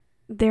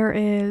There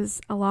is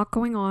a lot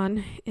going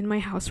on in my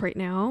house right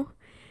now.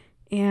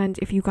 And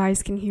if you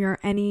guys can hear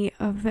any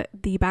of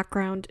the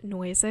background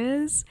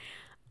noises,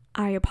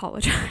 I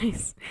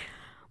apologize.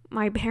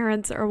 My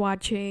parents are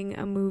watching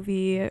a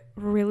movie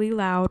really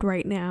loud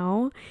right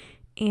now,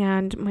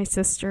 and my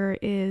sister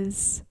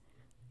is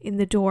in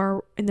the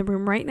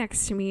room right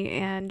next to me,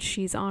 and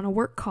she's on a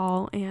work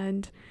call,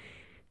 and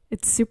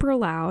it's super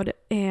loud.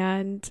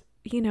 And,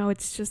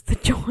 it's just the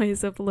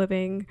joys of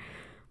living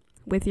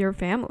with your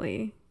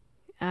family.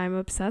 I'm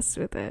obsessed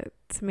with it.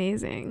 It's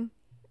amazing.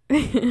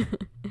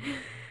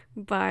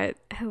 But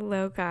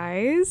hello,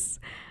 guys.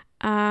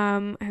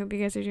 I hope you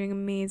guys are doing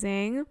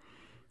amazing.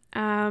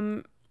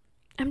 I'm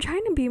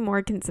trying to be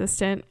more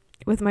consistent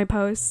with my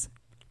posts.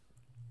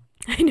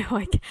 I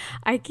know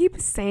I keep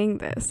saying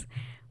this,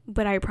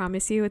 but I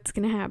promise you it's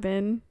gonna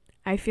happen.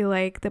 I feel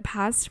like the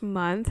past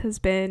month has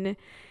been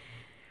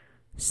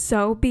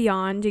so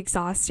beyond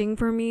exhausting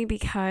for me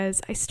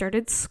because I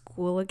started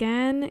school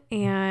again,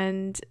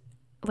 and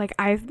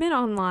I've been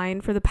online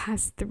for the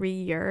past 3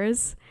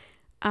 years,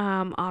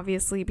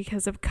 obviously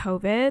because of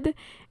COVID.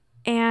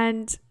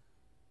 And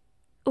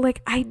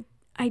I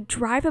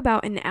drive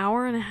about an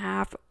hour and a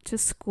half to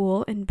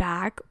school and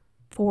back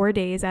 4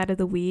 days out of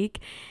the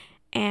week,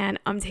 and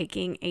I'm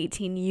taking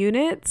 18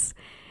 units.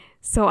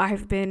 So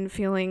I've been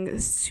feeling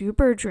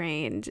super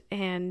drained,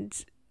 and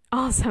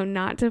also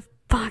not to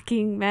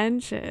fucking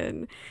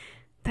mention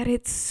that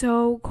it's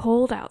so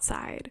cold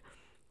outside.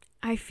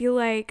 I feel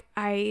like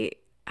I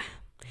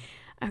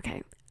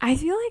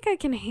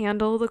can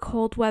handle the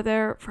cold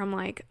weather from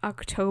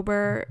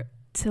October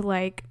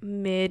to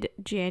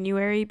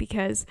mid-January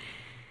because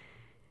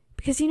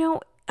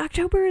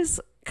October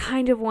is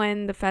kind of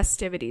when the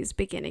festivities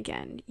begin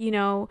again.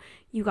 You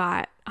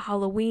got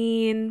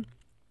Halloween,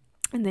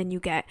 and then you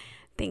get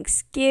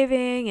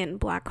Thanksgiving and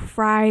Black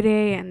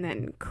Friday, and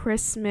then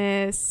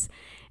Christmas,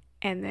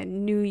 and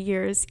then New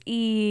Year's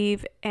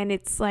Eve. And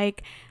it's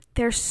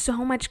there's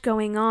so much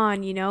going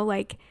on,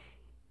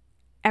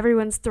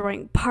 everyone's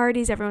throwing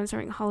parties, everyone's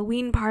throwing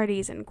Halloween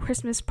parties and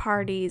Christmas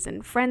parties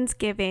and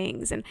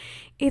Friendsgivings, and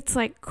it's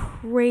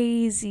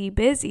crazy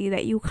busy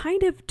that you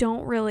kind of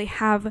don't really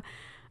have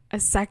a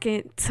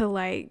second to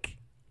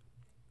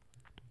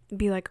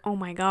be oh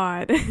my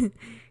God.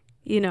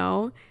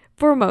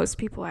 For most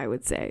people, I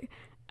would say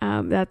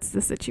that's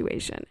the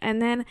situation.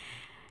 And then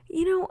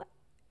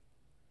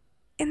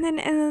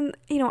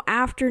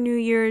after New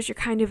Year's, you're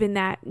kind of in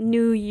that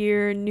new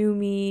year, new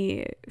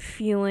me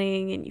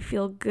feeling, and you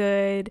feel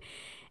good.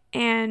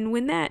 And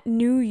when that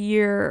new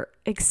year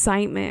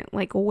excitement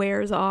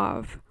wears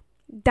off,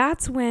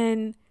 that's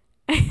when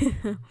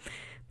I'm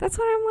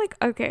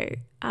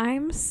okay,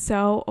 I'm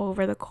so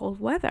over the cold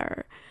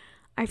weather.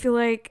 I feel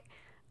like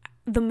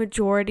the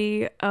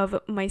majority of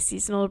my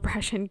seasonal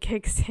depression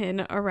kicks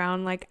in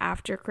around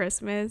after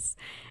Christmas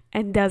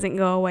and doesn't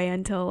go away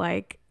until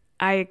I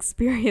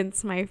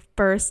experience my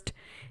first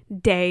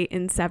day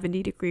in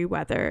 70-degree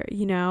weather,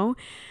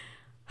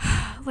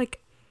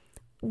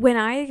 when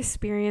I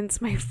experience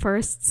my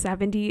first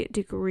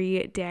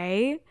 70-degree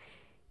day,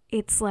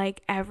 it's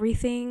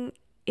everything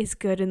is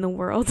good in the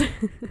world.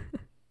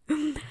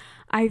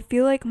 I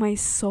feel like my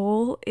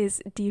soul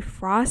is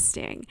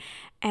defrosting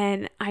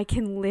and I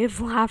can live,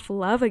 laugh,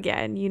 love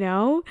again,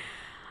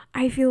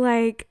 I feel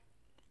like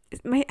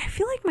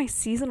my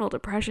seasonal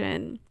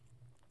depression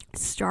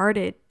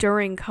started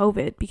during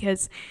COVID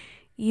because,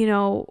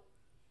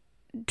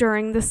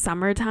 during the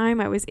summertime,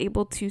 I was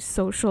able to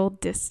social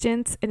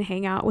distance and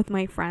hang out with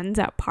my friends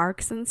at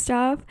parks and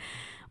stuff.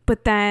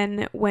 But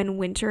then when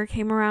winter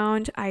came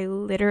around, I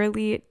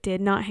literally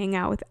did not hang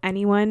out with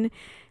anyone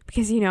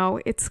because,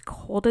 it's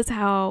cold as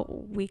hell.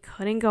 We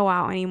couldn't go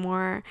out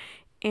anymore.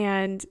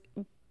 And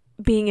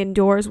being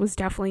indoors was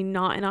definitely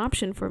not an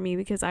option for me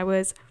because I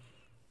was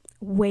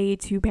way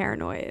too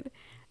paranoid.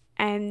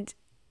 And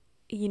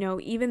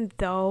even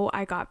though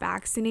I got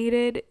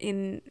vaccinated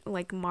in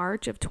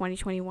March of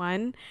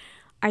 2021,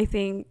 I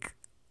think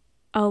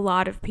a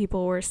lot of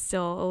people were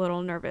still a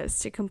little nervous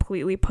to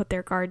completely put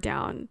their guard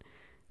down.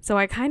 So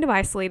I kind of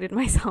isolated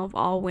myself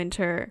all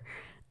winter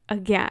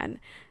again.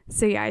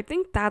 So yeah, I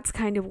think that's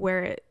kind of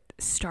where it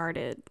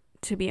started,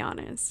 to be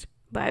honest.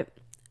 But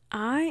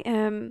I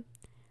am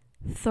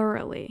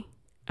thoroughly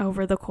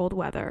over the cold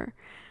weather.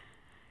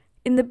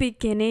 In the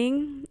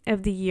beginning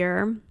of the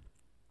year,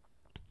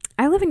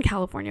 I live in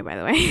California, by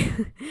the way.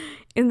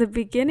 In the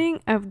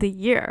beginning of the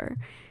year,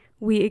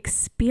 we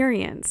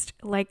experienced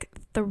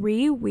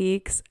 3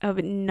 weeks of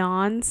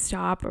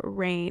nonstop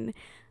rain.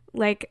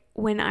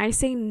 When I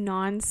say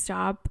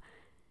nonstop,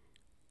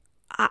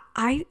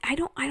 I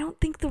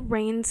don't think the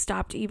rain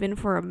stopped even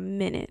for a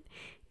minute.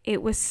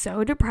 It was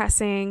so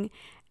depressing,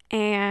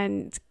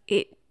 and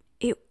it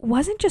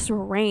wasn't just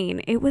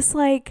rain. It was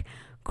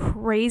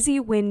crazy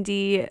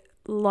windy,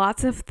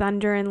 lots of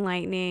thunder and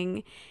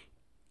lightning.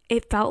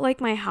 It felt like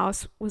my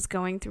house was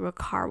going through a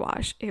car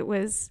wash. It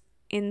was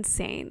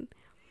insane.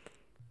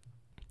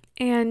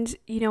 And,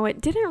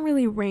 it didn't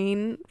really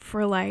rain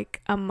for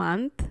a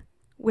month,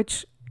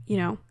 which,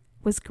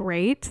 was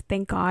great,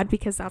 thank God,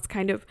 because that's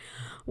kind of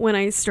when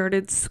I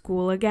started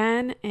school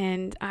again,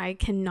 and I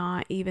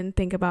cannot even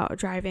think about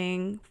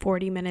driving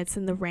 40 minutes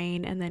in the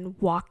rain and then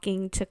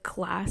walking to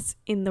class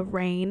in the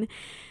rain.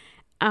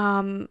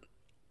 I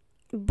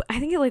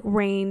think it like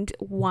rained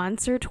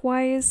once or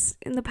twice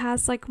in the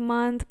past like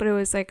month, but it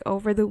was like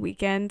over the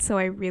weekend, so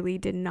I really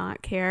did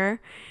not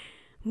care.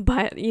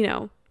 But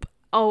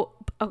oh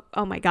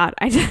my God,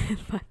 I just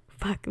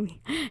fuck me.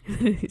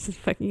 Just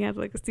fucking had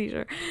like a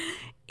seizure.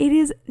 It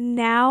is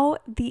now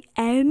the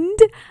end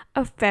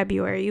of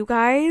February, you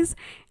guys.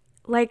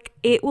 Like,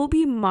 it will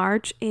be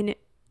March in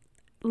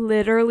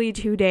literally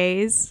 3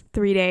 days,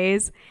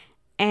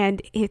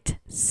 and it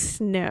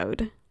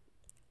snowed.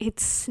 It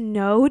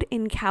snowed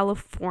in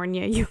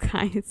California, you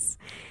guys.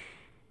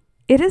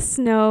 It has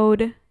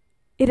snowed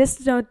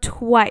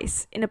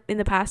twice in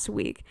the past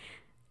week.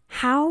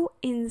 How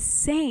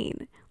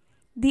insane.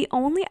 The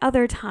only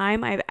other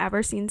time I've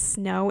ever seen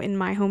snow in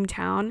my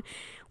hometown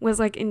was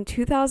like in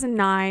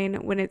 2009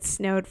 when it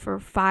snowed for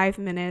 5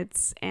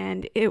 minutes,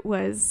 and it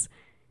was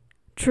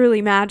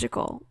truly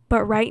magical.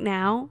 But right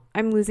now,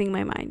 I'm losing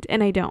my mind,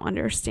 and I don't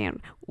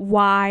understand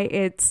why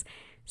it's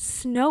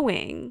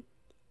snowing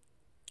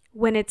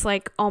when it's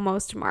like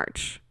almost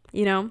March,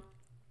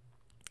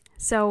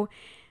 So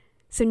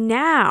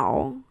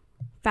now,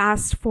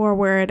 fast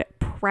forward,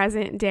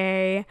 present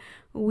day,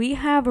 we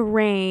have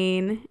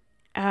rain,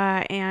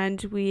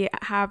 and we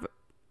have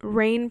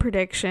rain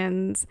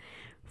predictions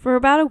for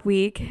about a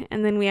week,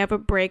 and then we have a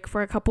break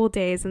for a couple of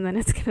days, and then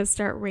it's going to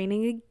start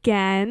raining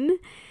again.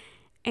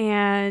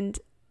 And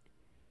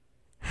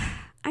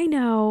I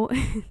know,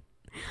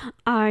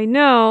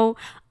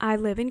 I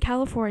live in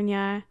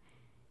California.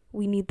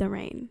 We need the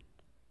rain.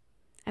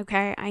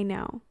 Okay, I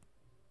know.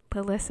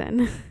 But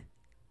listen,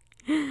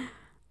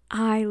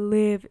 I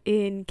live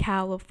in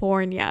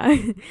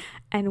California,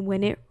 and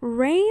when it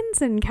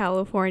rains in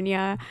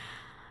California,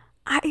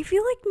 I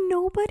feel like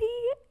nobody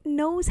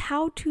knows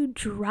how to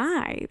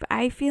drive.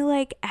 I feel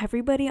like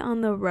everybody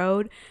on the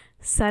road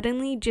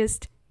suddenly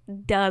just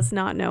does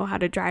not know how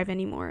to drive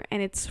anymore,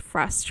 and it's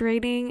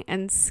frustrating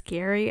and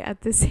scary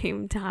at the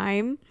same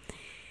time,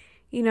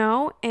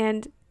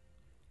 and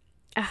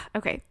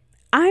okay,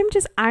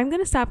 I'm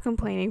gonna stop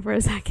complaining for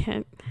a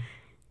second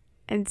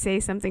and say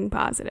something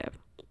positive.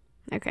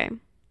 Okay,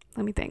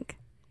 let me think.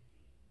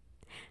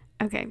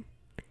 Okay,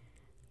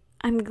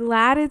 I'm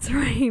glad it's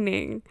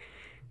raining,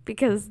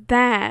 because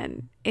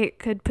then it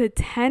could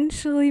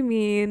potentially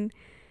mean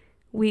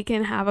we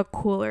can have a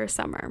cooler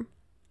summer.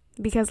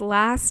 Because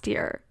last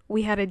year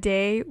we had a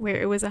day where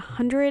it was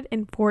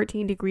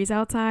 114 degrees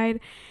outside.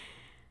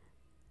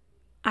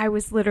 I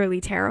was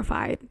literally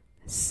terrified.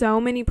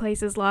 So many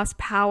places lost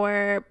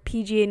power.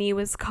 PG&E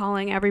was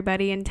calling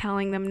everybody and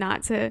telling them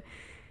not to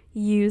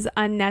use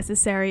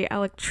unnecessary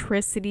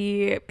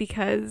electricity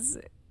because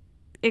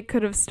it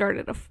could have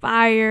started a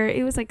fire.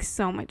 It was like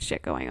so much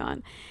shit going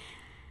on.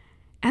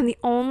 And the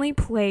only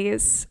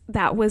place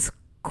that was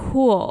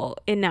cool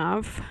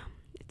enough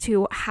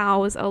to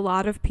house a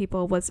lot of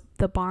people was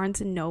the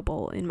Barnes and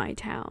Noble in my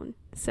town.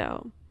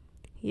 So,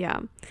 yeah.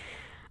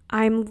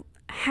 I'm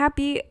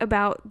happy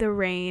about the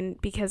rain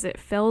because it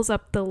fills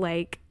up the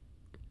lake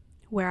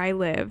where I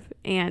live,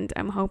 and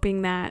I'm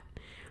hoping that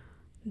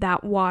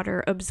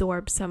water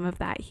absorbs some of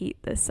that heat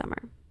this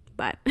summer.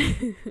 But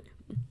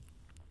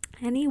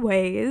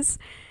anyways,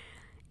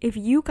 if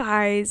you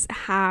guys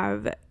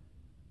have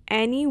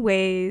any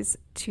ways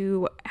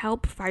to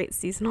help fight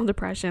seasonal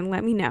depression,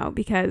 let me know,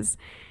 because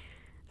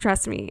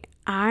trust me,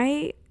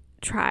 I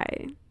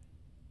try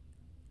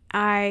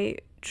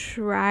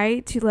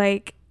to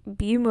like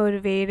be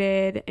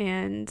motivated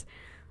and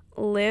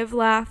live,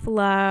 laugh,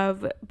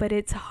 love, but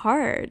it's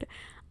hard.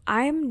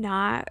 I'm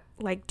not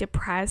like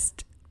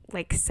depressed,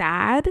 like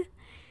sad.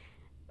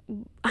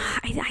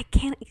 I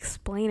can't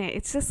explain it.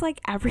 It's just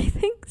like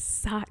everything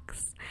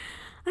sucks.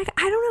 Like,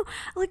 I don't know,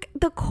 like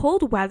the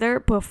cold weather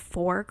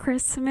before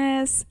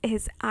Christmas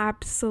is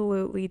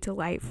absolutely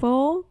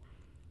delightful,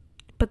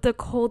 but the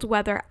cold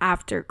weather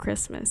after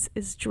Christmas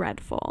is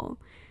dreadful.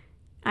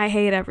 I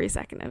hate every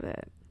second of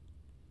it.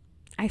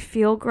 I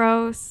feel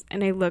gross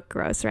and I look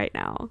gross right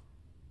now.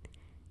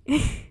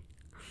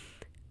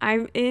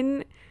 I'm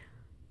in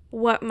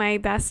what my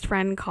best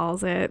friend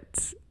calls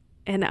it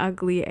an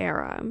ugly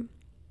era.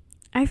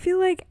 I feel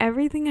like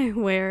everything I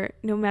wear,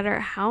 no matter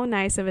how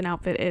nice of an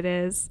outfit it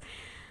is,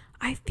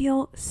 I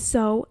feel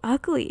so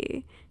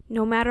ugly.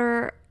 No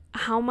matter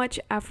how much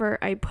effort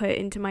I put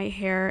into my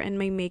hair and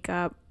my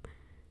makeup,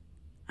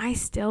 I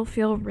still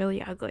feel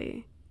really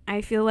ugly.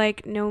 I feel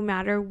like no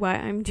matter what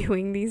I'm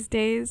doing these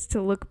days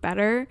to look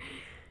better,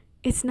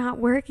 it's not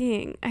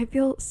working. I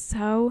feel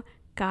so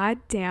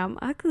goddamn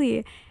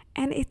ugly.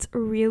 And it's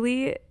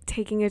really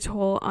taking a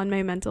toll on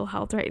my mental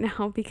health right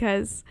now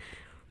because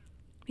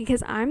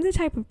I'm the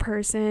type of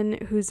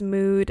person whose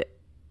mood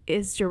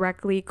is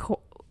directly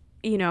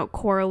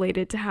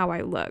correlated to how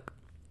I look.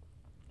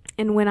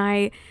 And when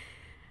I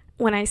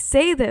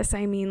say this,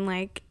 I mean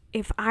like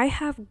if I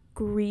have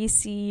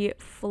greasy,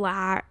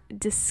 flat,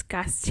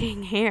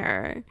 disgusting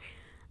hair,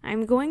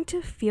 I'm going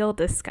to feel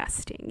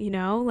disgusting, you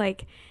know?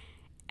 Like,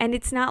 and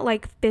it's not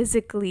like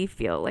physically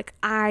feel, like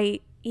I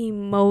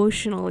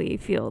emotionally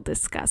feel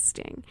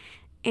disgusting.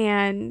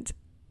 And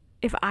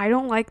if I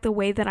don't like the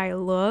way that I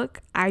look,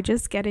 I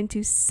just get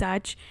into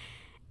such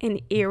an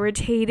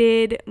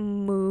irritated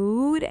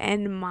mood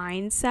and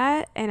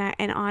mindset,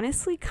 and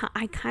honestly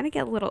I kind of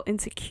get a little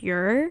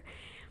insecure,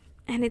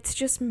 and it's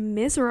just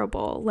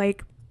miserable.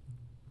 Like,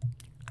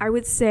 I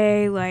would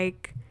say,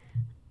 like,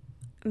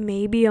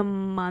 maybe a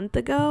month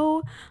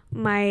ago,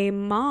 my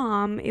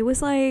mom, it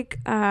was like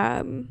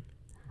some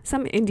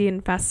Indian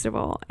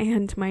festival,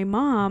 and my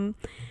mom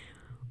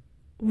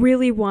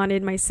really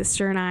wanted my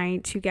sister and I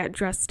to get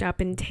dressed up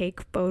and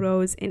take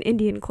photos in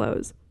Indian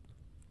clothes.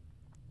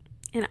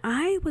 And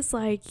I was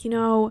like,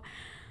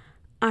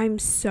 I'm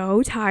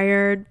so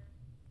tired.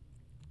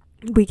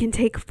 We can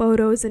take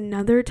photos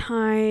another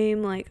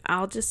time. Like,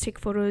 I'll just take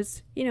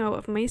photos,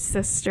 of my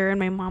sister. And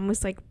my mom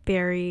was like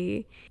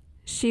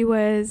she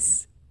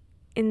was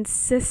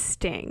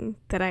insisting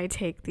that I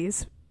take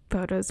these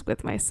photos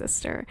with my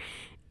sister.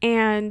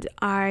 And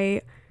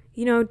I,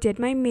 did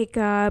my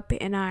makeup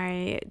and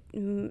I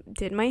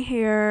did my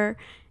hair.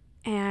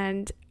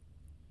 And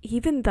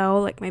even though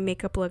like my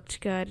makeup looked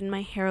good and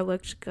my hair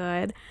looked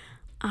good,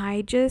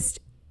 I just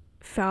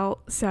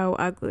felt so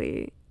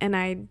ugly, and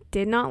I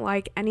did not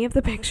like any of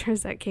the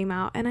pictures that came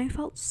out, and I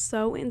felt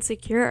so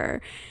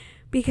insecure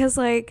because,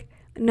 like,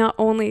 not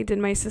only did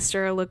my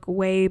sister look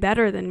way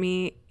better than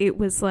me, it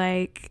was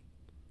like,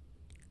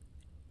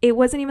 it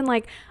wasn't even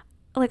like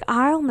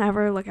I'll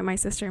never look at my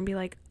sister and be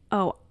like,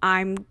 oh,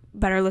 I'm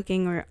better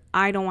looking, or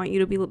I don't want you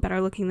to be better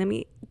looking than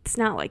me. It's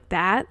not like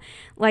that.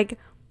 Like,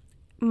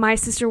 my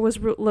sister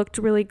looked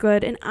really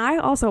good, and I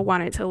also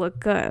wanted to look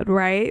good,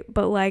 right?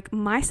 But like,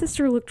 my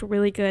sister looked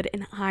really good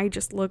and I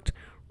just looked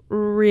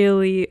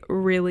really,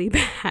 really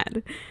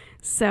bad.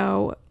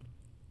 So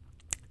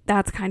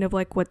that's kind of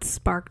like what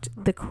sparked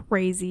the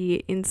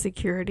crazy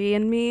insecurity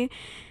in me.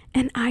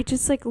 And I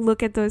just like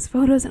look at those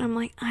photos and I'm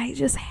like, I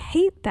just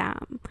hate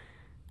them.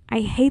 I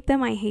hate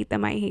them. I hate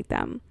them. I hate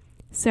them.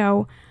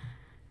 So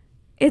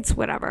it's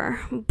whatever.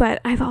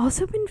 But I've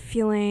also been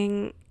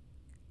feeling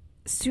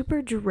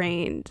super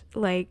drained,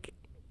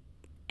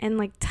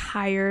 and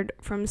tired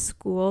from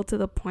school, to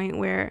the point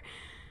where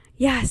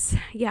I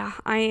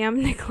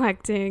am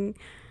neglecting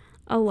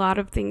a lot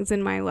of things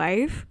in my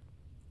life.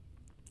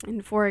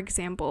 And for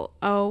example,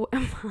 oh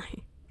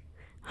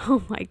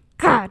my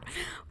god,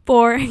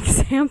 for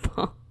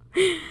example,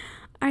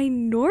 I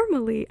know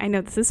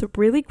this is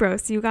really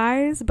gross, you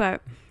guys,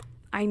 but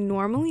I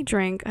normally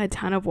drink a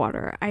ton of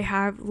water. I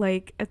have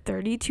like a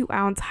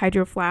 32-ounce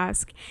hydro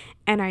flask,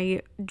 and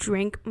I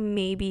drink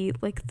maybe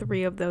like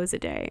 3 of those a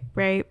day,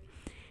 right?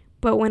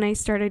 But when I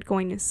started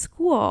going to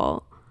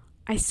school,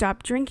 I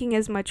stopped drinking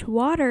as much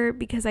water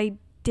because I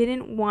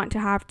didn't want to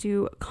have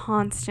to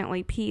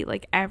constantly pee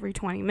like every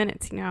 20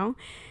 minutes,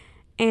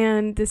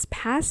 And this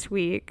past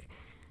week,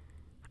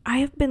 I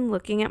have been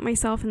looking at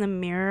myself in the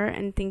mirror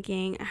and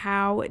thinking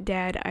how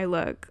dead I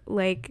look.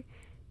 Like,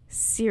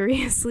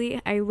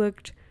 seriously, I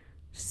looked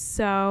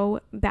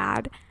so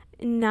bad.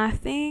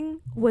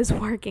 Nothing was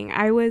working.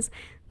 I was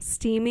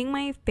steaming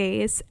my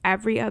face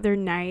every other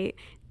night,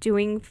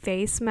 doing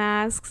face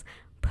masks,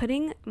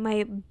 putting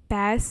my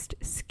best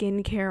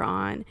skincare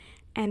on,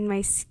 and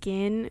my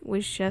skin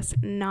was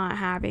just not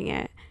having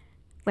it.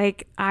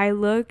 Like, I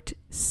looked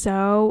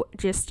so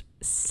just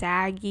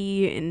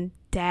saggy and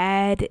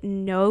dead,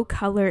 no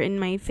color in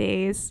my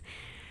face.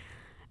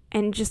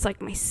 And just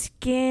like my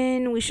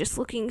skin was just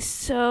looking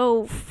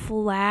so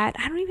flat.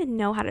 I don't even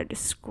know how to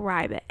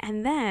describe it.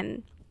 And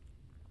then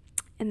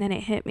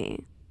it hit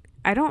me.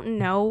 I don't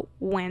know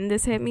when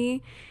this hit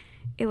me.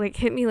 It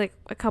hit me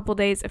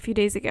a few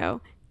days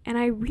ago. And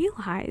I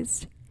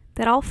realized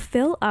that I'll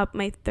fill up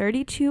my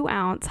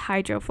 32-ounce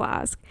hydro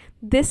flask.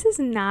 This is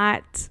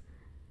not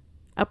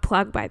a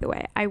plug, by the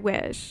way. I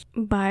wish.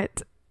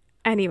 But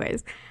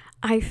anyways,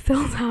 I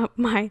filled up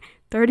my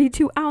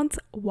 32-ounce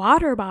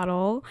water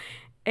bottle,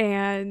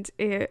 and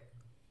it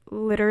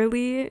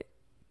literally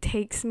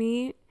takes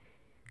me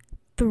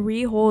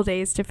 3 whole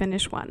days to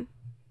finish one.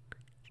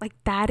 Like,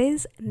 that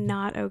is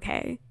not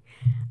okay.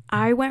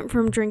 I went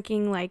from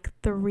drinking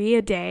 3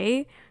 a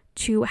day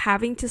to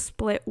having to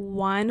split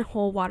 1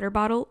 whole water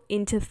bottle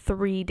into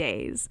 3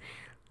 days.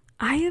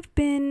 I have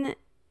been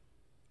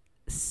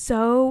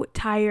so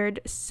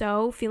tired,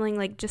 so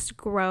feeling just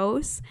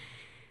gross.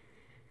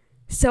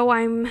 So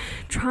I'm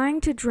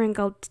trying to drink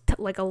a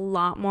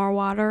lot more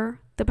water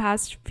the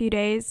past few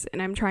days,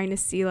 and I'm trying to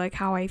see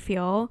how I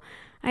feel.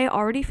 I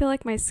already feel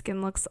like my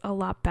skin looks a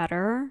lot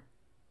better.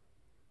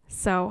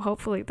 So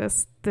hopefully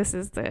this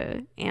is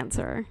the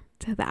answer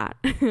to that.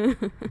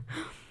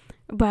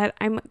 But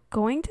I'm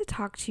going to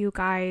talk to you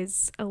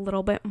guys a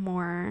little bit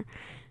more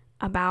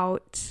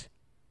about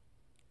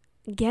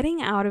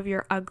getting out of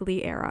your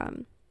ugly era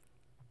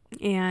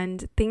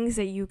and things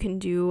that you can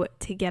do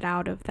to get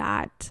out of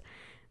that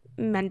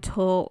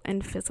mental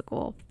and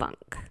physical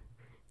funk.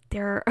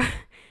 they're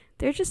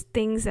they're just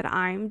things that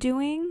I'm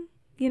doing,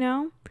 you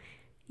know?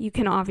 You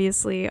can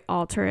obviously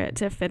alter it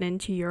to fit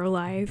into your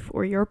life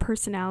or your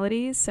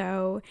personality.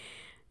 So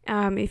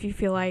if you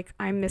feel like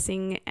I'm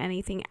missing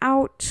anything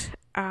out,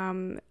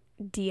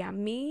 DM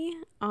me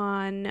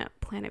on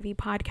Planet V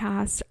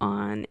Podcast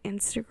on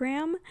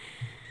Instagram.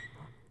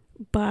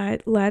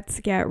 But let's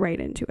get right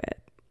into it.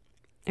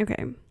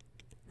 Okay.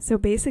 So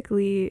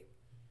basically,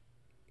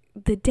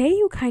 the day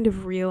you kind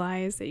of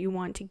realize that you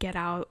want to get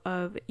out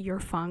of your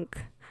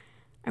funk,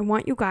 I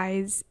want you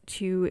guys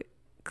to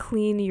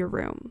clean your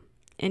room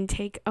and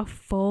take a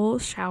full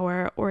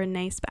shower or a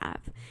nice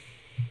bath.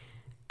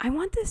 I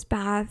want this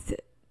bath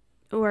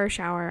or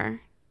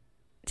shower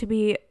to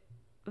be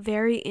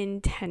very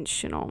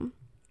intentional.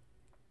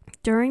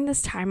 During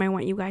this time, I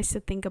want you guys to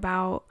think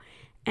about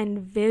and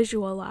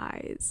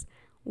visualize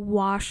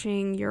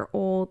washing your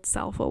old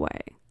self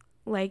away.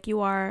 Like you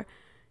are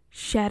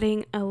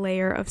shedding a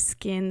layer of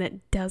skin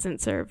that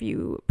doesn't serve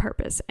you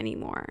purpose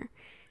anymore.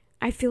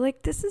 I feel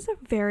like this is a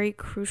very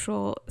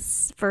crucial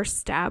first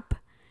step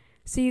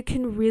so you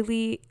can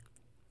really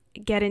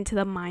get into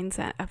the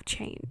mindset of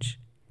change.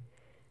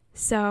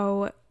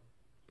 So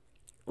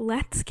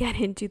let's get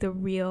into the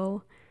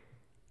real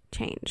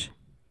change.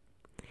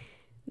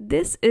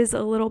 This is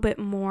a little bit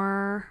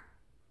more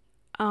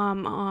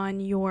on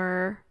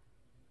your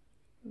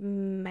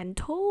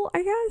mental,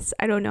 I guess.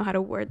 I don't know how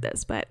to word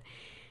this, but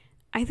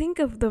I think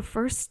of the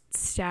first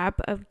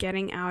step of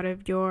getting out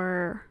of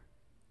your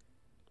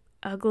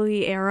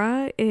ugly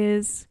era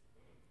is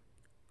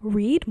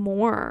read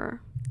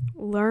more,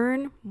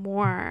 learn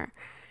more.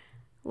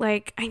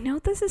 Like, I know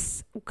this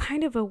is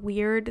kind of a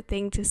weird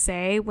thing to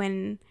say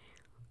when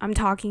I'm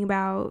talking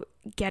about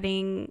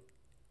getting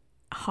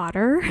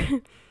hotter,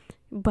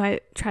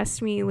 but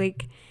trust me,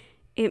 like,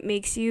 it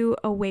makes you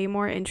a way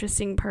more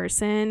interesting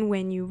person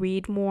when you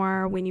read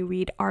more, when you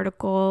read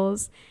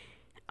articles,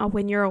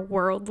 when you're a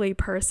worldly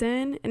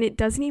person. And it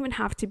doesn't even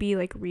have to be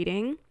like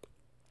reading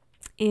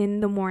in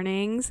the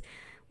mornings,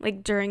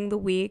 like during the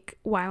week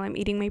while I'm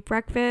eating my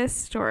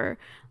breakfast or,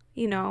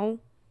 you know,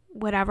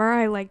 whatever.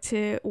 I like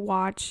to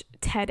watch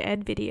TED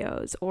Ed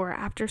videos or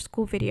after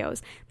school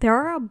videos. There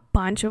are a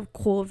bunch of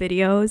cool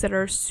videos that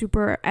are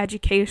super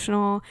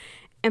educational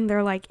and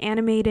they're like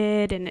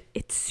animated, and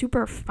it's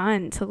super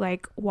fun to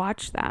like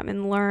watch them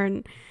and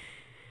learn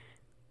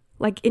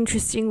like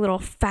interesting little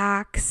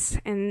facts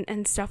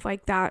and stuff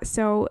like that.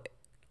 So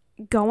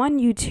go on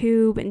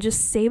YouTube and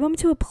just save them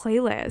to a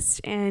playlist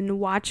and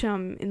watch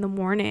them in the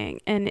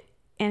morning, and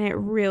it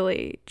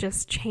really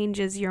just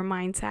changes your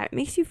mindset. It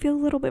makes you feel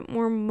a little bit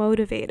more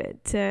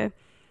motivated to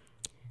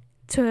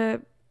I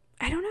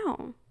don't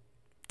know,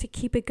 to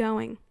keep it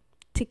going,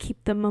 to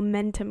keep the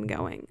momentum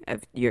going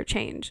of your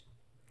change.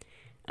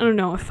 I don't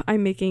know if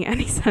I'm making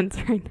any sense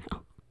right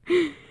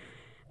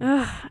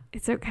now.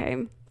 It's okay.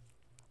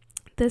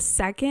 The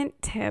second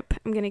tip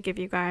I'm going to give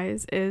you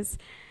guys is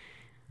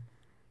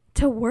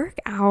to work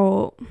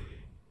out,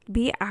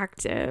 be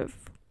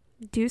active,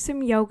 do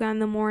some yoga in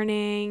the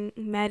morning,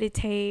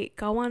 meditate,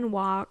 go on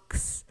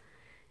walks,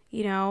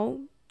 you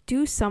know,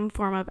 do some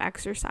form of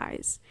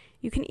exercise.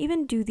 You can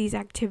even do these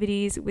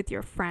activities with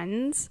your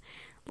friends,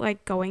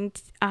 like going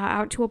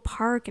out to a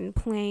park and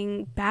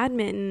playing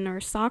badminton or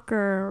soccer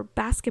or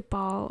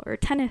basketball or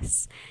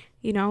tennis,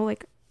 you know,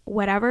 like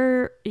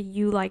whatever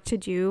you like to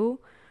do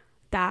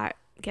that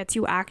gets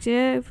you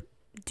active,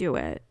 do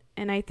it.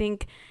 And I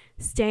think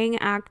staying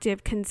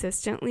active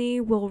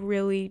consistently will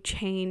really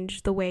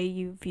change the way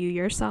you view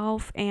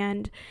yourself,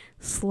 and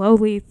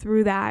slowly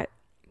through that,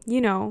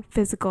 you know,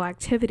 physical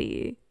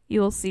activity,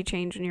 you'll see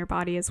change in your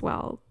body as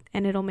well,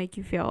 and it'll make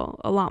you feel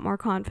a lot more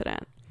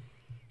confident.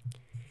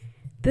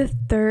 The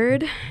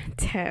third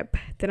tip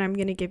that I'm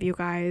going to give you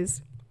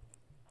guys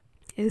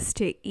is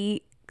to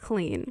eat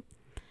clean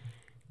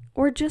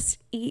or just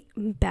eat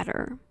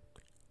better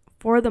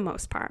for the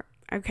most part.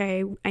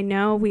 Okay, I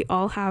know we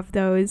all have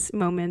those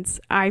moments.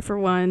 I, for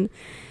one,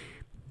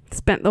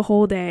 spent the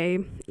whole day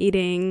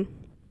eating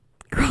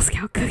Girl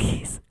Scout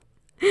cookies.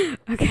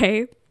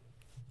 Okay,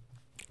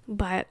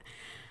 but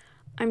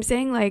I'm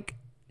saying, like,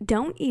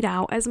 don't eat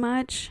out as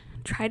much.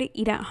 Try to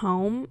eat at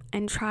home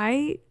and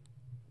try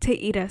to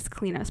eat as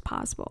clean as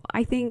possible.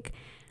 I think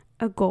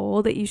a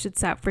goal that you should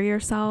set for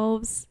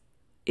yourselves,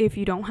 if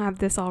you don't have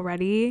this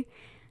already,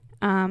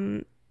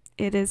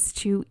 it is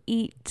to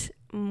eat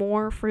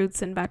more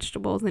fruits and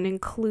vegetables and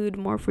include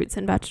more fruits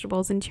and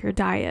vegetables into your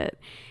diet.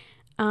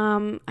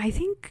 I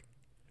think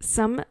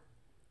something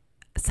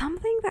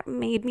that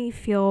made me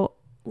feel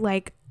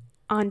like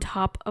on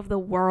top of the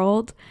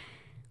world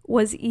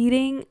was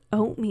eating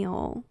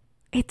oatmeal.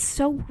 It's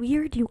so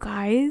weird, you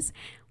guys,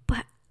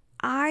 but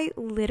I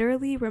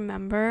literally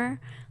remember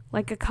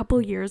like a couple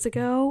years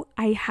ago,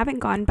 I haven't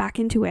gone back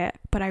into it,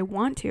 but I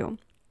want to.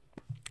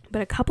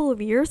 But a couple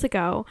of years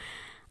ago,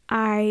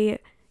 I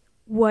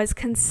was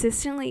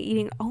consistently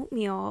eating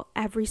oatmeal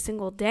every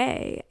single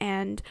day.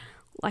 And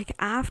like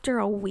after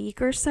a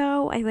week or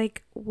so, I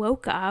like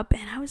woke up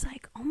and I was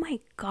like, oh my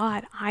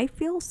God, I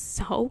feel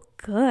so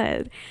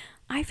good.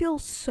 I feel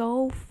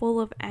so full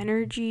of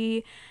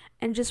energy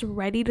and just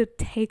ready to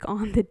take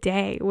on the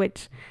day,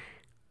 which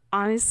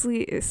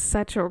honestly is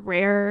such a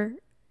rare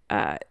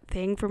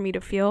thing for me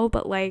to feel.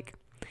 But like,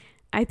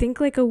 I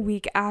think like a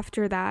week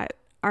after that,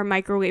 our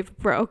microwave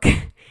broke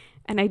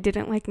and I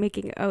didn't like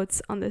making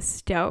oats on the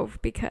stove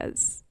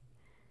because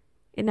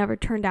it never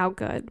turned out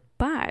good.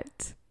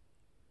 But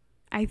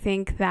I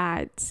think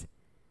that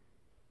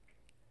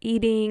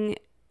eating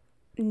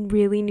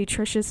really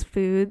nutritious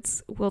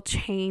foods will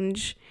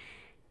change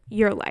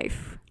your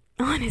life.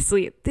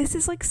 Honestly, this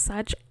is like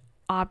such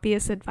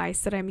obvious advice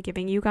that I'm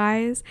giving you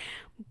guys,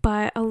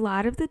 but a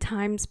lot of the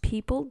times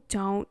people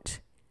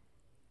don't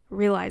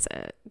realize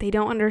it. They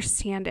don't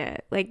understand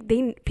it. Like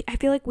I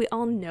feel like we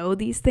all know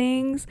these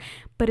things,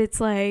 but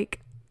it's like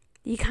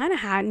you kind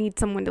of need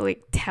someone to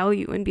like tell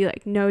you and be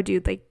like, no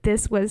dude, like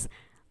this was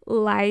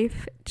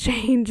life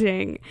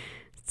changing.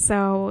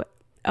 So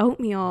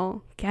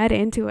oatmeal, get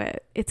into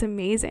it. It's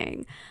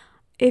amazing.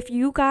 If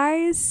you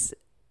guys,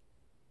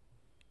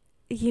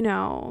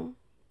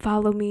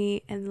 follow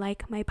me and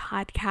like my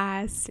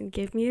podcast and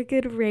give me a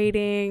good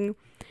rating,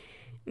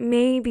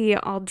 maybe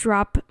I'll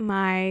drop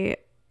my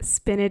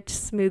spinach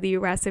smoothie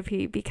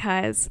recipe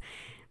because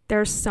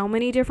there's so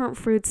many different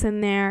fruits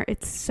in there.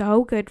 It's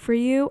so good for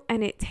you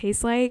and it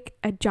tastes like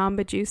a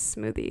Jamba Juice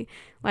smoothie.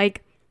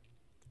 Like,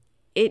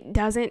 it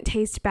doesn't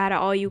taste bad at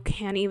all. You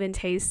can't even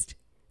taste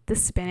the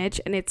spinach,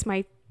 and it's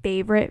my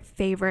favorite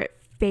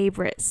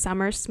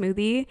summer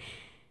smoothie,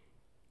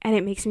 and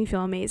it makes me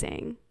feel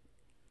amazing,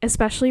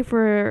 especially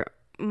for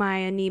my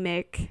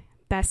anemic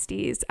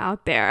besties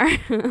out there.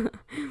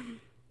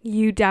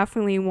 You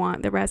definitely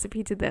want the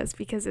recipe to this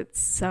because it's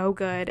so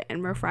good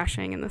and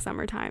refreshing in the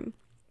summertime.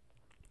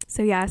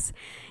 So yes,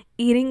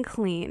 eating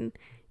clean.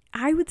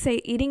 I would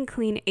say eating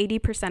clean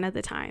 80% of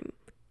the time.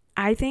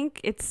 I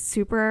think it's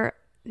super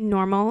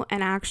normal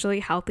and actually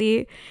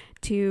healthy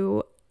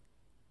to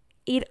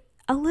eat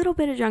a little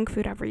bit of junk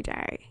food every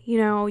day.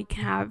 You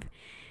can have,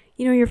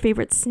 your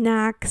favorite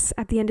snacks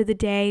at the end of the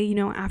day,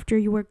 after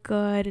you were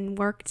good and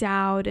worked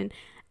out and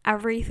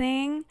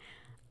everything.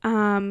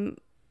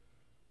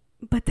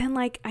 But then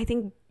like, I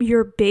think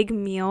your big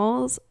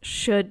meals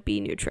should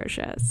be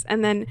nutritious.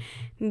 And then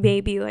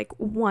maybe like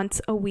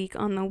once a week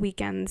on the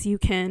weekends, you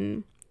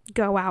can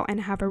go out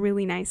and have a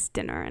really nice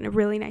dinner and a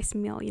really nice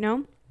meal,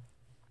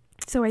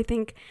 So I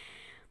think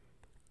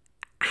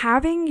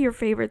having your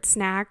favorite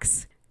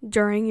snacks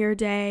during your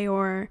day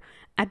or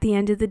at the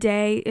end of the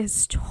day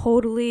is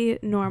totally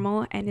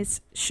normal and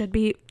should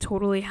be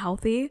totally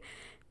healthy,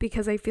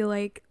 because I feel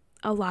like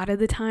a lot of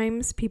the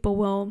times people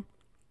will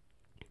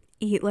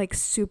eat like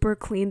super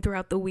clean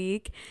throughout the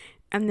week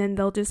and then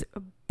they'll just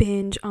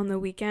binge on the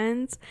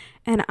weekends,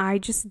 and I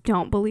just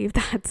don't believe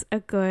that's a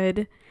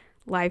good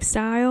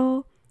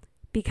lifestyle,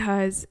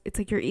 because it's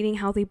like you're eating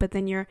healthy but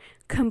then you're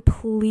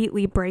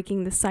completely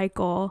breaking the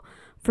cycle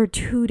for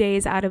 2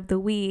 days out of the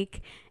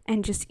week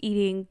and just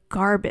eating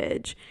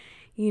garbage,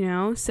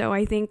 So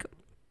I think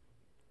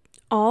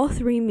all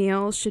 3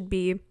 meals should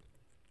be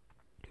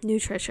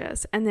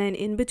nutritious, and then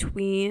in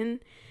between,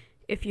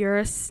 if you're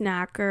a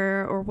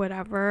snacker or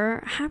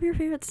whatever, have your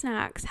favorite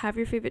snacks, have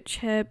your favorite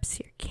chips,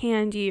 your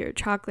candy, your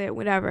chocolate,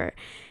 whatever,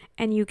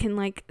 and you can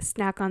like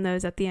snack on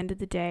those at the end of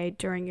the day,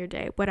 during your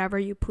day, whatever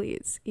you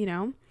please,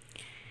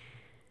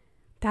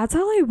 That's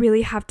all I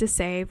really have to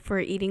say for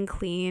eating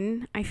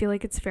clean. I feel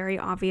like it's very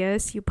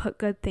obvious. You put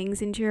good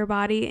things into your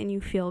body and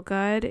you feel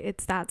good.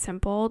 It's that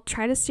simple.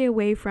 Try to stay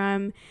away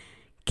from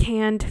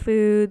canned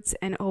foods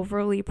and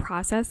overly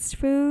processed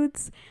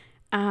foods.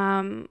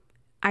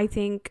 I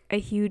think a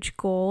huge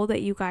goal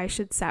that you guys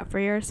should set for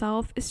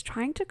yourself is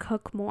trying to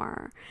cook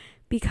more,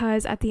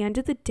 because at the end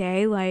of the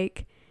day,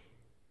 like,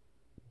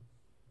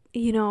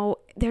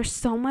 there's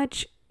so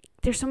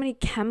many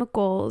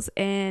chemicals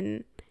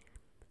in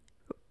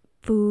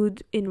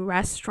food, in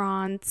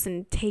restaurants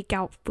and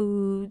takeout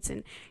foods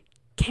and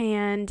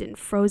canned and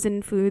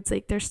frozen foods.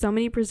 Like, there's so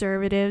many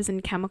preservatives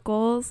and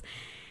chemicals.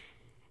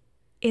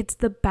 It's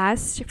the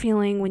best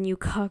feeling when you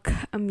cook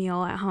a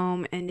meal at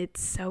home and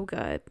it's so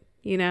good.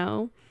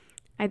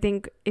 I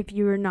think if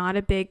you're not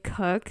a big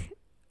cook,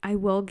 I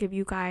will give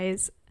you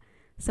guys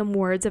some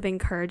words of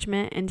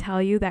encouragement and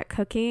tell you that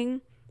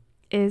cooking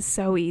is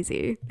so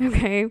easy,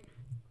 okay?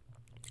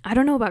 I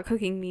don't know about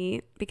cooking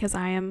meat because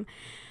I am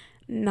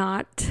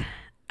not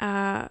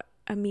a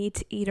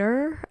meat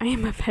eater. I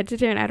am a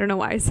vegetarian. I don't know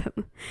why I said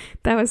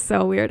that. Was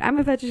so weird. I'm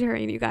a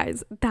vegetarian, you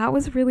guys. That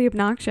was really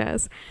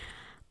obnoxious.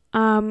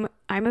 I'm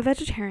a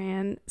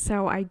vegetarian,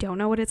 so I don't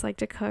know what it's like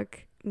to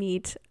cook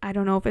meat. I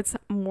don't know if it's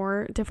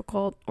more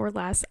difficult or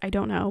less. I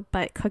don't know,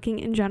 but cooking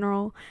in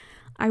general,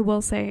 I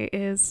will say,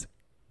 is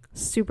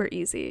super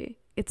easy.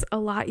 It's a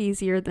lot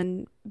easier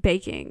than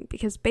baking,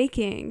 because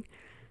baking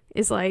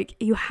is like,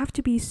 you have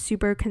to be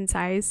super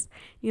concise.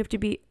 You have to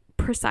be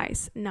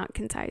precise, not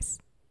concise.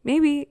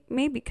 Maybe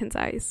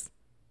concise.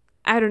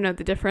 I don't know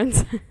the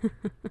difference.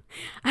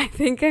 I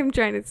think I'm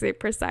trying to say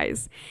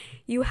precise.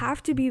 You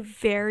have to be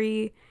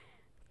very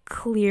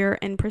clear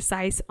and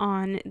precise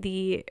on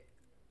the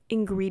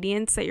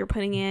ingredients that you're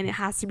putting in. It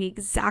has to be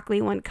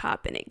exactly 1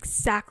 cup and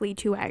exactly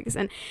 2 eggs.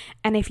 And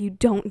if you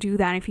don't do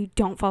that, if you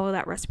don't follow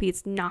that recipe,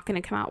 it's not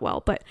going to come out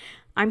well. But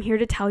I'm here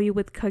to tell you,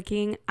 with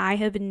cooking, I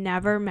have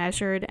never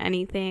measured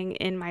anything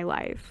in my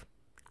life.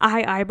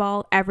 I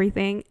eyeball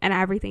everything, and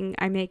everything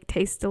I make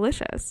tastes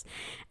delicious,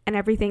 and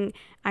everything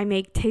I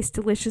make tastes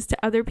delicious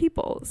to other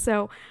people.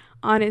 So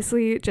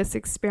honestly, just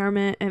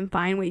experiment and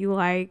find what you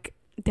like.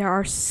 There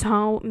are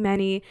so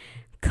many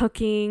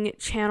cooking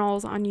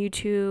channels on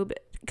YouTube,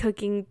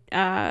 cooking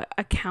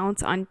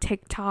accounts on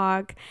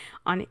TikTok,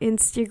 on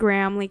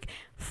Instagram. Like,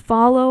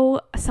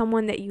 follow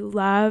someone that you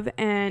love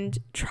and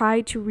try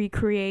to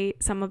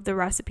recreate some of the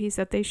recipes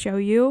that they show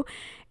you,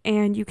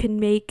 and you can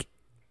make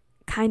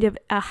kind of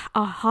a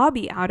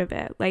hobby out of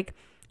it. Like,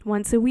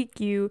 once a week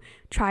you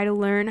try to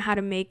learn how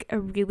to make a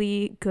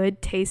really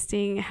good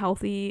tasting,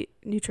 healthy,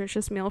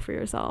 nutritious meal for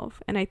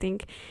yourself. And I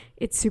think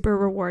it's super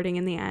rewarding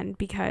in the end,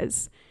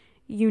 because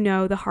you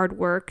know the hard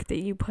work that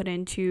you put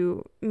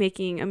into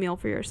making a meal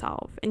for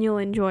yourself, and you'll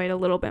enjoy it a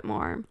little bit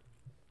more.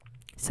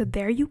 So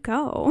there you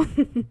go.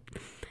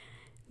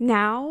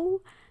 Now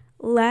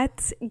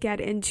let's get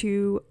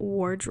into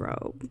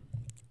wardrobe.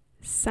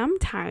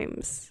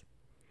 Sometimes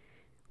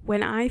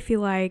when I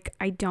feel like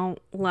I don't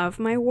love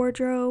my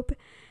wardrobe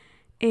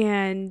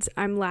and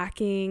I'm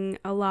lacking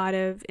a lot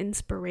of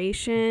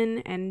inspiration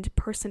and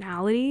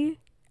personality,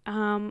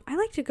 I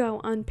like to go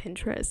on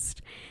Pinterest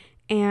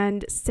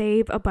and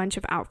save a bunch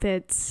of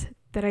outfits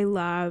that I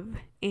love,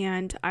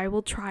 and I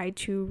will try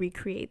to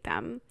recreate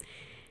them.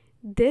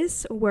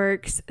 This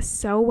works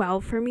so well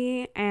for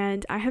me,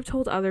 and I have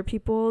told other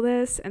people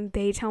this, and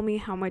they tell me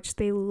how much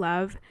they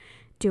love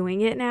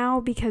doing it now,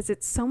 because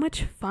it's so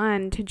much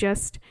fun to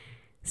just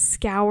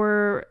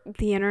scour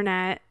the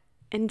internet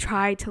and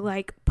try to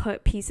like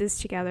put pieces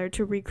together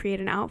to recreate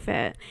an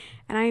outfit.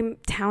 And I'm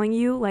telling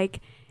you,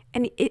 like,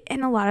 and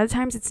a lot of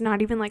times it's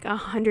not even like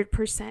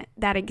 100%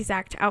 that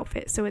exact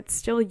outfit, so it's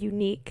still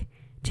unique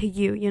to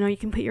you. You know, you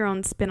can put your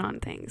own spin on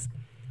things.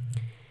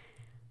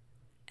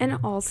 And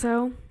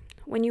also,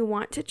 when you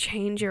want to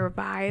change your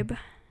vibe,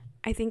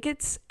 I think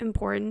it's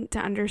important to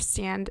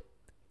understand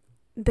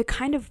the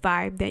kind of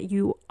vibe that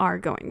you are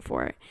going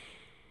for.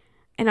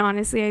 And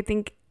honestly, I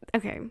think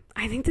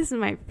this is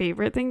my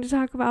favorite thing to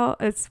talk about,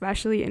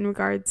 especially in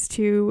regards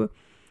to,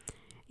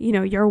 you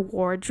know, your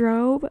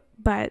wardrobe.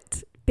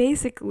 But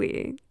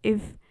basically,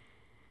 if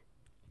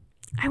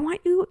I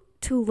want you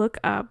to look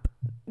up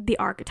the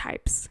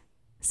archetypes.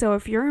 So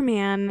if you're a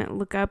man,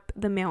 look up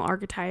the male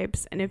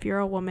archetypes. And if you're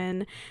a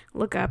woman,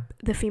 look up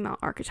the female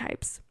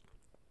archetypes.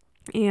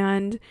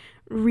 And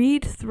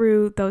read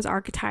through those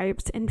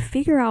archetypes and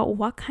figure out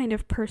what kind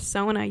of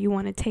persona you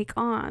want to take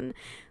on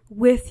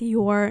with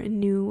your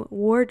new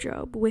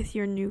wardrobe, with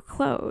your new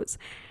clothes.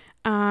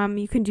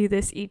 You can do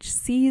this each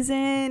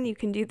season. You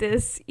can do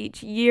this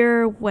each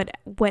year,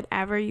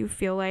 whatever you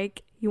feel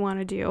like you want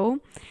to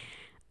do.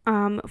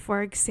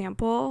 For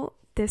example,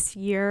 this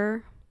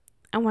year,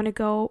 I want to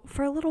go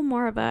for a little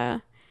more of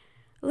a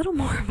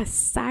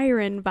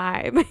siren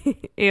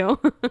vibe. Ew,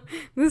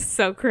 this is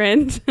so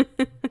cringe.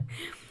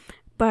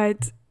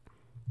 But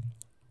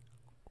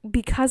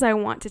because I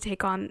want to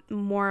take on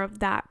more of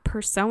that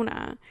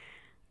persona,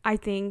 I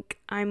think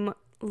I'm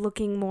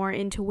looking more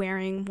into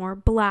wearing more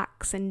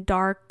blacks and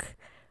dark,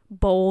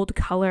 bold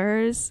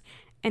colors,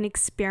 and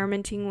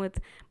experimenting with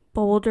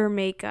bolder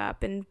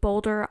makeup and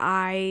bolder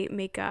eye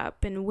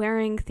makeup, and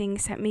wearing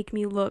things that make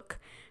me look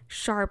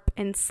sharp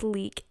and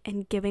sleek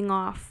and giving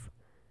off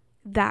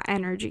that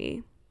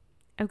energy.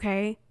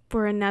 Okay?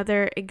 For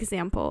another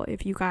example,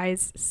 if you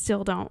guys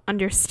still don't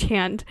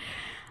understand,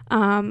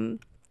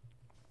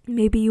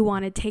 maybe you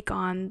want to take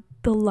on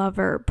the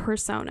lover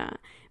persona.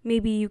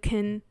 Maybe you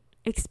can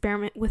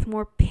experiment with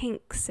more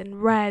pinks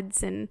and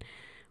reds and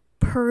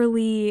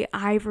pearly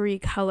ivory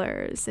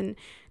colors, and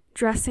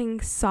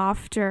dressing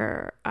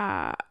softer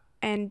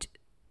and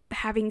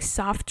having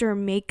softer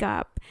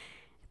makeup,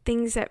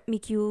 things that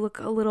make you look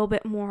a little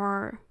bit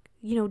more,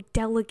 you know,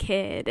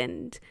 delicate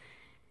and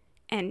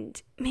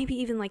maybe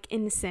even like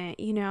innocent,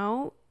 you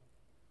know.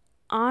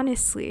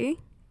 Honestly,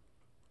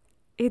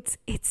 it's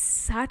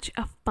such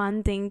a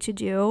fun thing to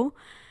do.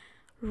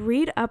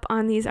 Read up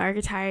on these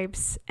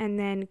archetypes and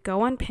then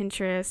go on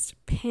Pinterest,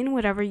 pin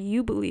whatever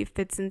you believe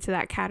fits into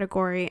that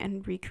category,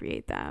 and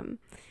recreate them.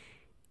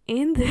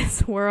 In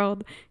this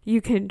world,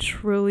 you can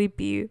truly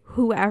be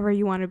whoever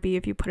you want to be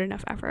if you put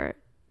enough effort.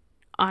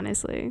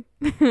 Honestly.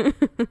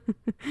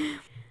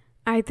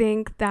 I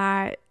think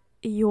that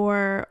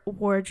your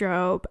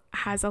wardrobe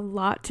has a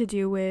lot to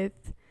do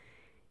with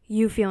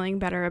you feeling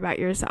better about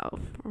yourself,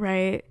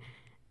 right?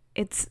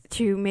 It's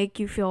to make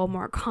you feel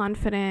more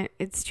confident.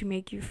 It's to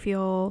make you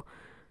feel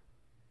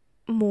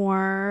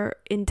more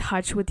in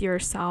touch with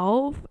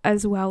yourself,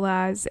 as well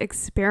as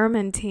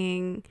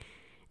experimenting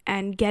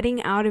and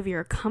getting out of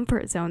your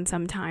comfort zone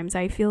sometimes.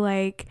 I feel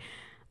like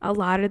a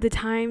lot of the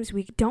times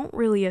we don't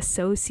really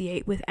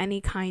associate with any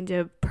kind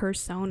of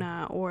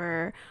persona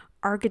or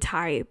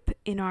archetype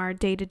in our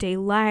day-to-day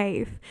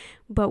life.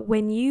 But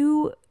when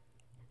you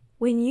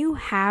when you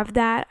have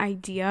that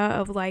idea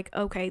of like,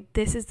 okay,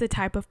 this is the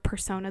type of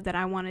persona that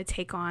I want to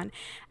take on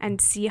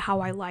and see how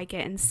I like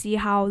it and see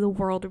how the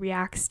world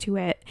reacts to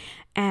it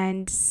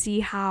and see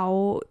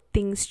how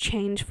things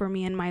change for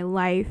me in my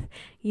life,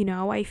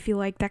 I feel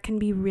like that can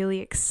be really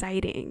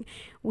exciting.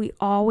 We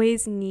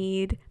always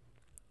need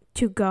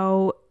to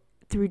go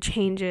through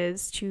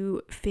changes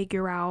to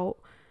figure out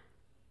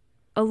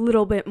a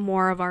little bit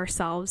more of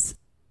ourselves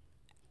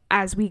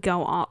as we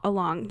go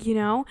along,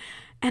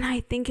 And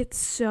I think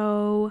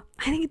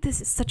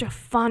this is such a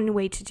fun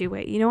way to do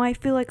it. I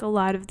feel like a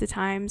lot of the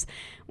times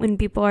when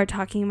people are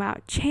talking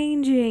about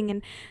changing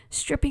and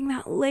stripping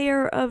that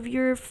layer of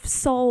your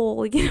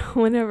soul,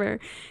 whatever,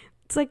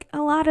 it's like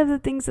a lot of the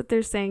things that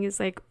they're saying is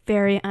like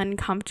very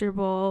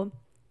uncomfortable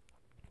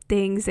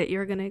things that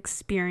you're going to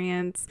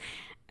experience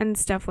and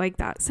stuff like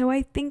that. So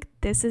I think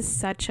this is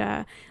such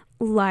a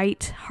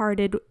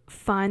light-hearted,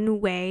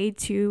 fun way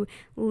to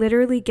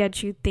literally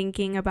get you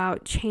thinking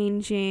about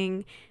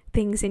changing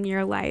things in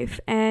your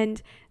life.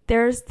 And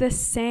there's this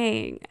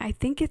saying, I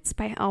think it's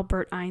by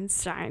Albert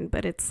Einstein,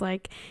 but it's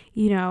like,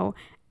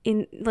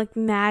 in like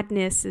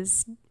madness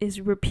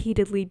is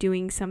repeatedly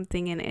doing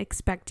something and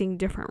expecting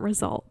different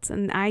results.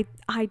 And I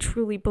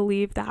truly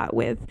believe that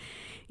with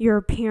your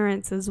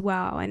appearance as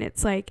well. And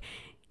it's like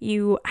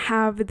you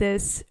have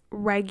this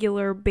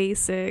regular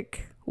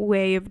basic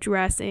way of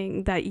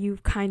dressing that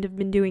you've kind of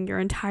been doing your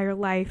entire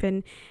life,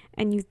 and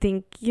you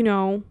think you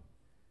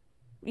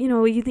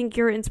think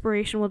your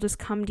inspiration will just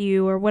come to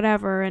you or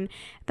whatever, and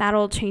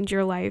that'll change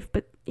your life.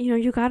 But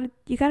you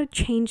gotta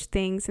change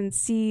things and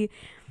see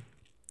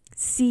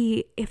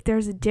if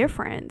there's a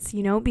difference,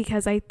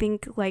 because I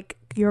think like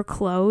your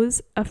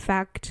clothes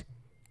affect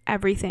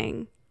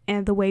everything,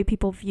 and the way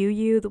people view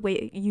you, the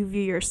way you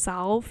view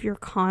yourself, your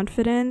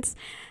confidence,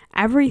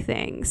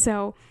 everything.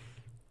 So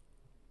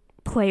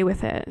play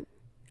with it.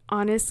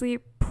 Honestly,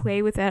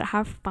 play with it.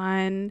 Have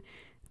fun.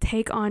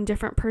 Take on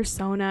different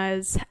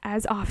personas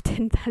as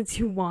often as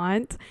you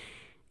want.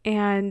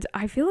 And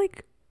I feel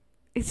like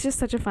it's just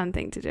such a fun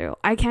thing to do.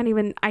 I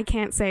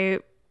can't say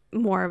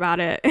more about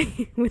it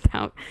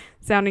without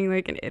sounding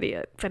like an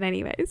idiot. But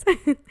anyways.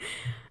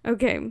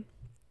 Okay.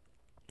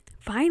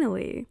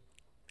 Finally,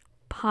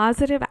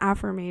 positive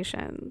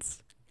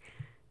affirmations.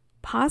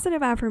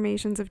 Positive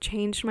affirmations have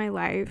changed my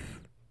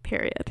life,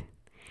 period.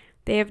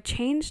 They have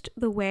changed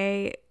the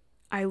way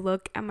I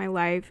look at my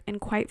life,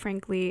 and quite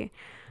frankly,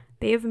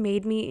 they have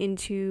made me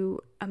into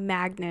a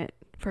magnet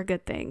for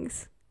good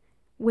things.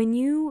 When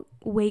you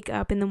wake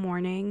up in the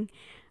morning,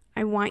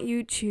 I want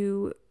you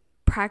to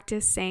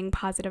practice saying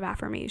positive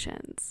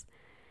affirmations.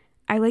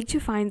 I like to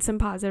find some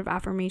positive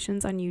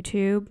affirmations on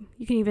YouTube.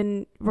 You can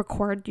even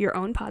record your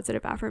own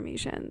positive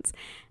affirmations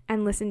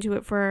and listen to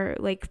it for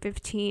like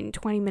 15,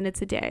 20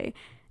 minutes a day.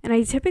 And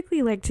I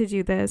typically like to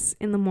do this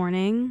in the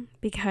morning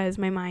because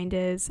my mind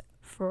is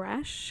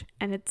fresh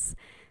and it's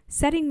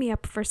setting me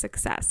up for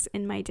success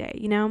in my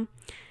day,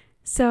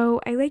 So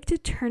I like to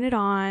turn it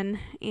on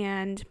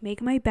and make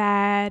my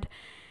bed,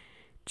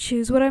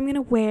 choose what I'm going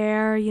to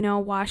wear,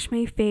 wash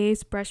my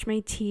face, brush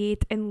my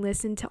teeth, and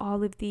listen to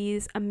all of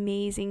these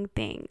amazing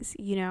things,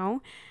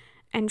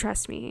 And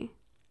trust me,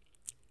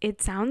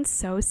 it sounds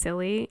so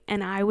silly,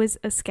 and I was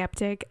a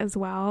skeptic as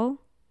well,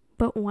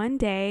 but one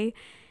day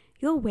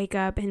you'll wake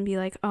up and be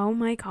like, oh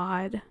my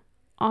God,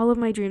 all of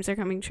my dreams are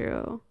coming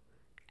true.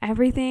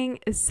 Everything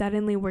is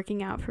suddenly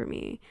working out for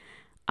me.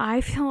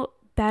 I feel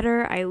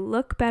better. I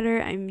look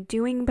better. I'm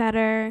doing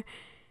better.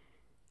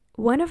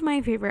 One of my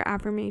favorite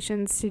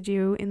affirmations to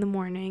do in the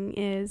morning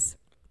is,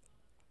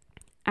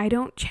 I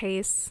don't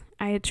chase,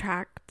 I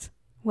attract.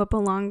 What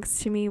belongs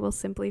to me will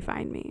simply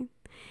find me.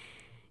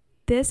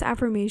 This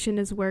affirmation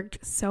has worked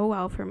so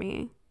well for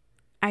me.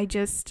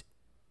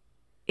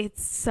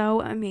 It's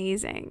so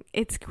amazing.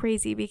 It's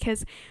crazy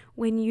because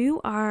when you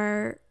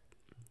are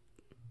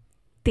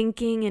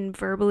thinking and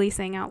verbally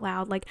saying out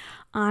loud, like,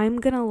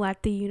 I'm going to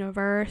let the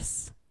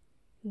universe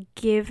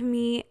give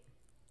me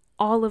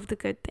all of the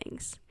good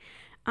things.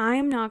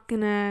 I'm not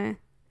going to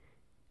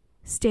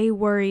stay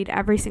worried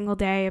every single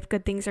day if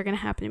good things are going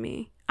to happen to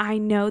me. I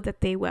know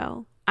that they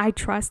will. I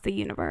trust the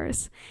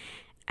universe.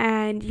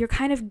 And you're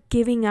kind of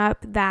giving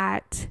up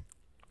that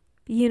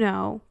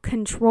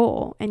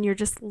control, and you're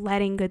just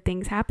letting good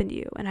things happen to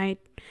you. And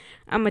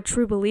I'm a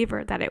true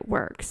believer that it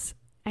works.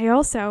 I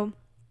also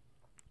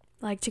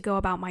like to go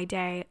about my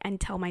day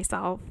and tell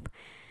myself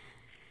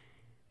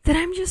that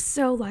I'm just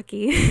so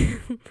lucky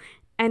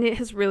and it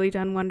has really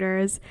done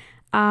wonders.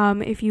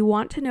 If you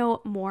want to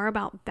know more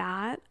about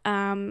that,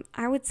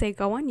 I would say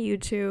go on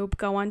YouTube,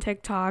 go on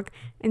TikTok,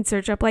 and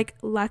search up like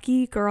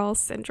lucky girl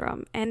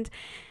syndrome. And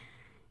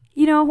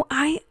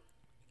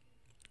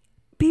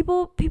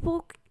people,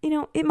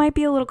 it might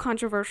be a little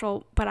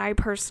controversial, but I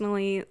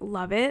personally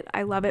love it.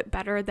 I love it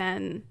better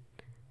than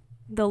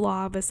the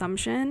law of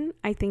assumption.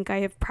 I think I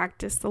have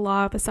practiced the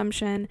law of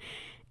assumption,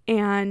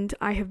 and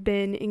I have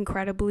been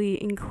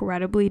incredibly,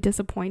 incredibly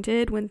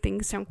disappointed when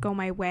things don't go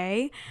my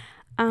way.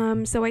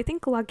 So I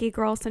think lucky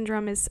girl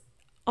syndrome is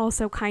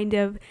also kind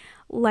of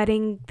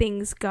letting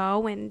things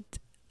go and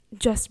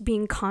just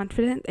being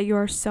confident that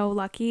you're so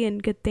lucky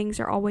and good things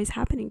are always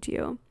happening to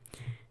you.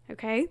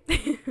 Okay?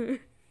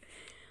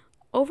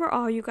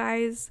 Overall, you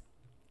guys,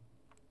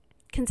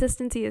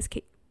 consistency is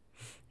key.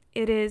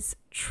 It is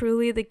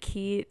truly the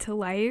key to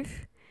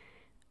life.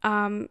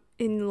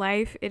 In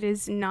life, it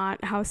is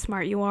not how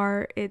smart you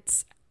are.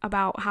 It's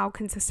about how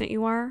consistent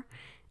you are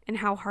and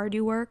how hard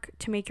you work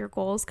to make your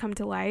goals come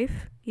to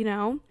life.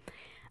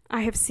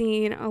 I have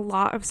seen a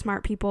lot of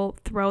smart people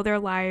throw their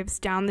lives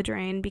down the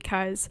drain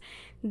because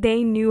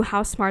they knew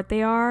how smart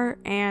they are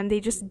and they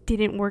just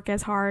didn't work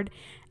as hard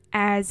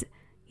as,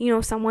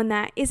 someone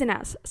that isn't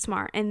as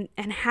smart and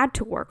had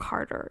to work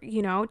harder,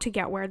 to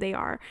get where they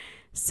are.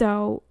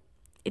 So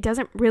it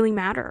doesn't really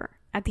matter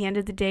at the end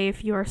of the day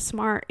if you're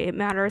smart. It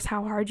matters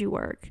how hard you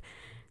work.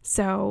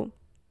 So,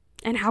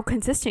 and how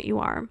consistent you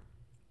are.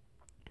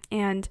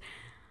 And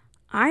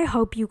I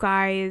hope you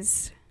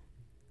guys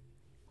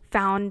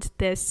found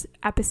this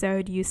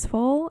episode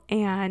useful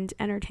and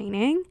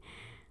entertaining.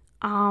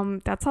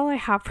 That's all I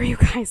have for you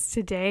guys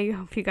today.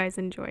 Hope you guys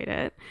enjoyed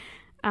it.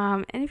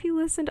 And if you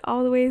listened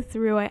all the way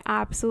through, I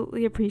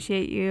absolutely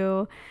appreciate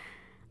you.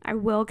 I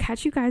will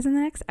catch you guys in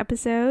the next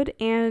episode.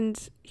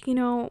 And,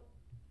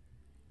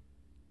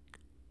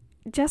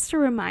 just a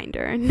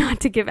reminder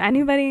not to give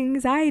anybody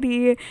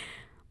anxiety,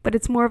 but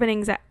it's more of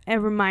a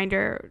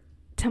reminder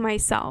to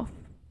myself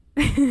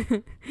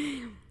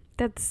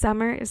that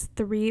summer is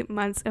 3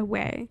 months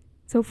away.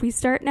 So if we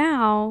start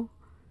now,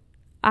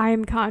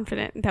 I'm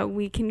confident that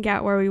we can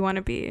get where we want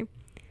to be.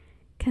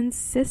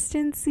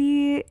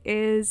 Consistency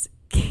is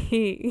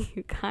key,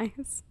 you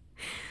guys.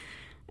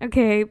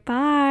 Okay,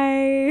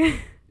 bye.